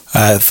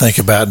I think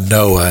about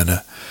Noah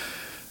and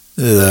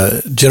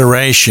the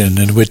generation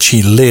in which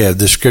he lived.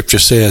 The scripture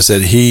says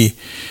that he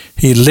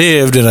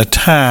lived in a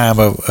time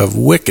of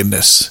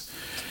wickedness,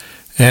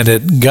 and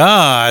that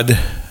God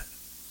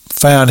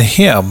found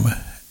him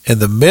in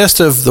the midst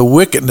of the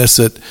wickedness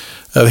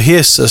of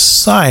his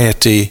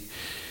society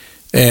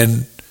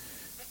and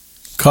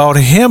called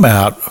him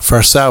out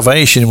for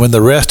salvation when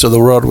the rest of the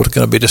world was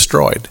going to be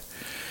destroyed.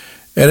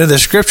 And in the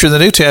scripture in the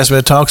New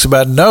Testament, it talks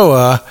about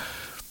Noah,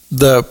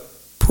 the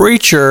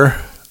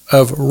preacher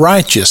of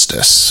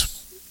righteousness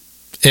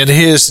in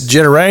his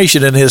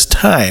generation, in his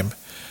time.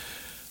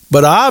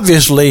 But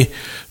obviously,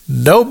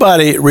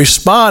 nobody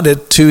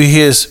responded to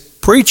his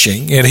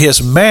preaching and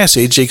his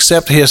message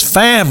except his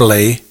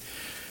family,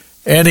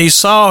 and he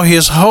saw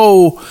his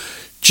whole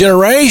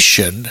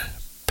generation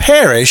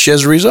perish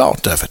as a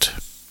result of it.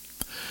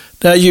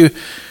 Now you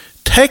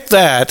take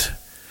that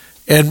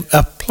and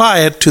apply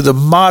it to the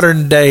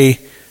modern day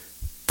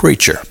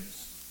preacher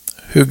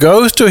who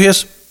goes to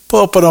his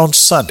pulpit on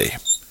Sunday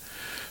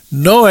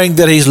knowing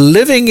that he's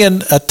living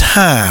in a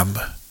time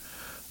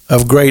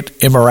of great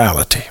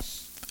immorality,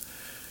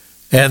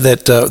 and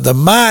that the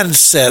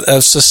mindset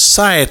of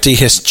society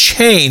has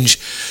changed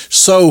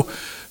so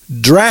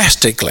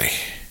drastically,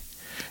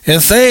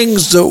 and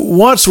things that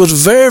once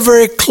was very,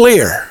 very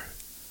clear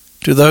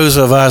to those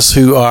of us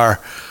who are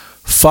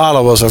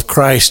followers of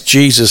Christ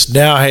Jesus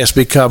now has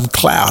become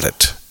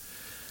clouded.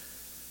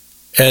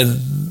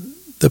 And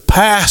the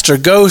pastor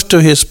goes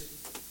to his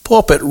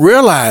pulpit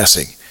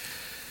realizing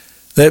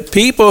that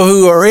people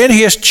who are in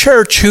his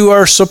church who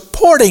are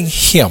supporting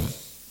him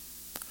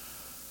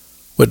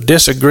would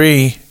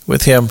disagree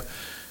with him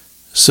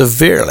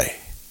severely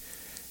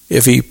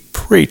if he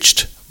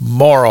preached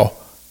moral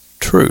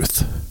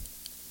truth.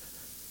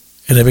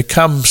 And it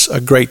becomes a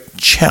great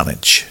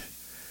challenge,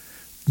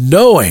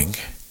 knowing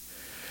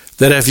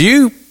that if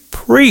you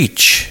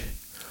preach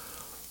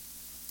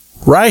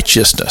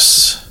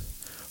righteousness,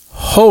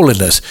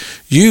 holiness,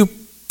 you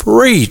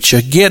preach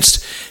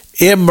against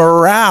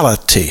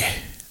immorality,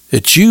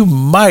 that you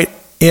might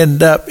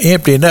end up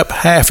emptying up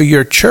half of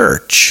your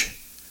church.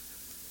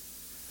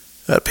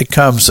 That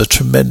becomes a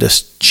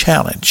tremendous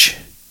challenge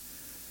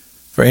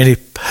for any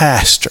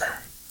pastor.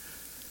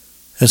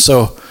 And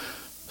so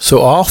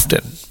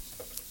often,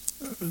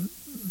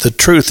 the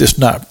truth is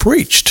not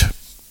preached.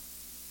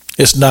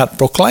 It's not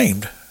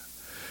proclaimed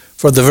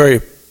from the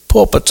very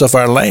pulpits of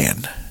our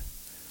land.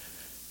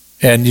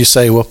 And you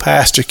say, well,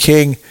 Pastor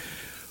King,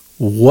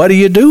 what do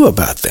you do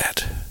about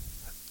that?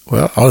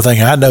 Well, the only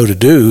thing I know to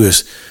do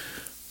is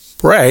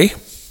pray.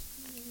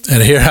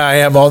 And here I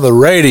am on the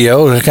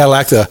radio, kind of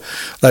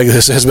like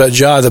it says about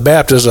John the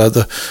Baptist,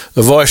 the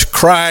voice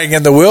crying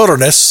in the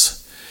wilderness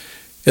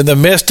in the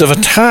midst of a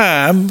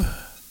time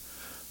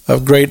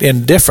of great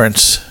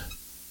indifference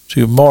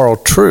to moral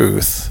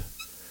truth.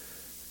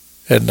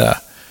 And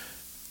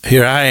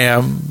here I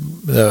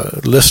am,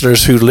 the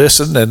listeners who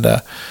listen, and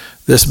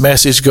this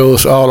message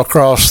goes all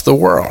across the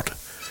world.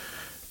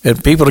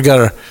 And people are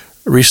going to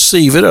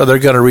receive it or they're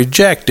going to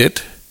reject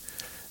it.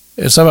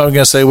 And some of them are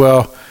going to say,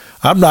 well,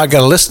 I'm not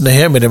going to listen to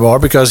him anymore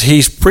because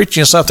he's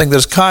preaching something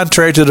that's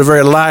contrary to the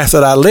very life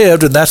that I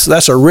lived, and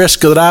that's a risk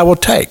that I will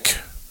take.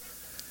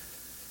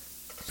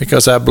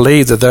 Because I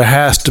believe that there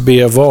has to be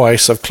a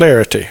voice of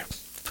clarity.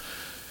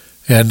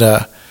 And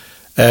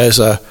as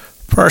a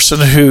person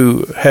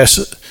who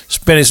has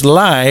spent his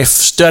life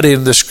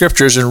studying the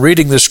scriptures and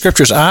reading the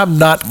scriptures, I'm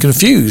not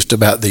confused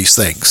about these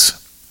things.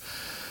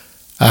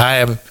 I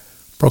am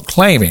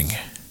proclaiming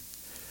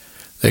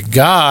that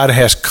God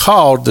has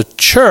called the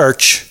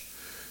church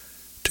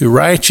to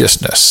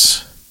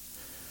righteousness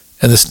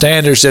and the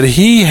standards that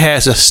he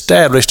has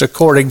established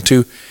according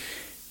to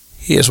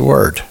his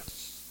word.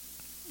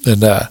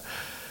 And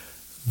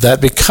that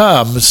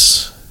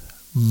becomes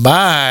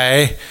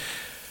my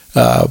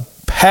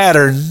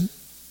pattern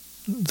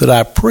that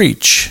I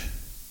preach,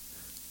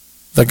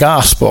 the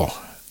gospel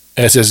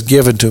as is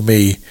given to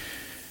me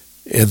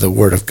in the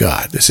Word of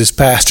God. This is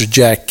Pastor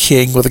Jack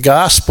King with the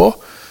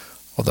gospel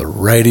on the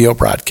radio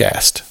broadcast.